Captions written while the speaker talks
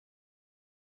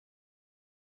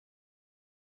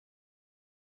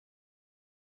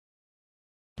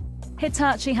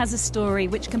Hitachi has a story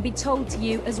which can be told to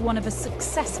you as one of a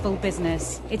successful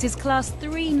business. It is Class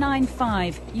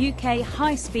 395 UK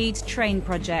high-speed train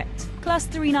project. Class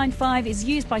 395 is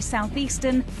used by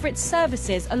Southeastern for its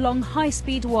services along High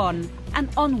Speed 1 and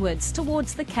onwards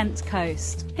towards the Kent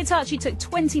coast. Hitachi took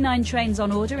 29 trains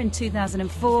on order in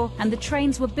 2004 and the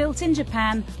trains were built in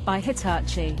Japan by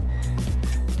Hitachi.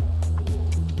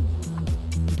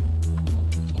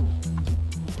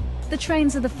 The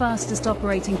trains are the fastest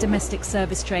operating domestic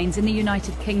service trains in the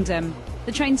United Kingdom.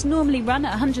 The trains normally run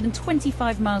at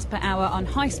 125 miles per hour on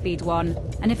High Speed 1,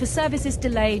 and if a service is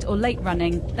delayed or late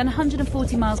running, then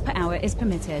 140 miles per hour is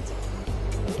permitted.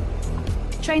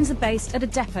 Trains are based at a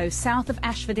depot south of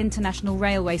Ashford International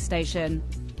Railway Station.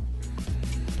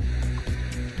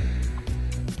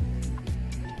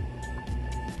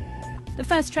 The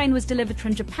first train was delivered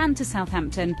from Japan to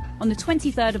Southampton on the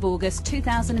 23rd of August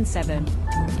 2007.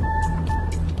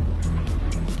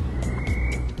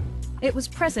 It was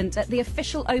present at the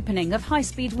official opening of High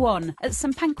Speed 1 at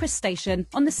St Pancras Station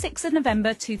on the 6th of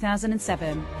November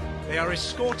 2007. They are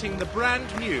escorting the brand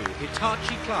new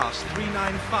Hitachi Class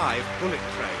 395 bullet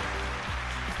train.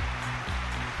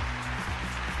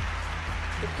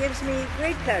 It gives me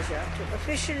great pleasure to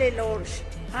officially launch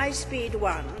High Speed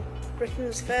 1,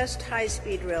 Britain's first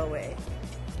high-speed railway,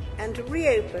 and to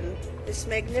reopen this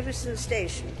magnificent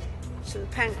station, St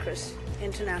Pancras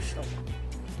International.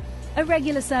 A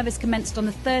regular service commenced on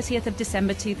the 30th of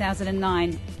December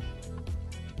 2009,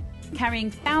 carrying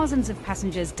thousands of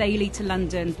passengers daily to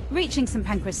London, reaching St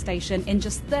Pancras Station in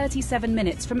just 37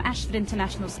 minutes from Ashford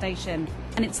International Station.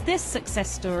 And it's this success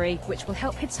story which will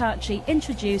help Hitachi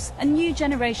introduce a new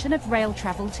generation of rail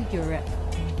travel to Europe.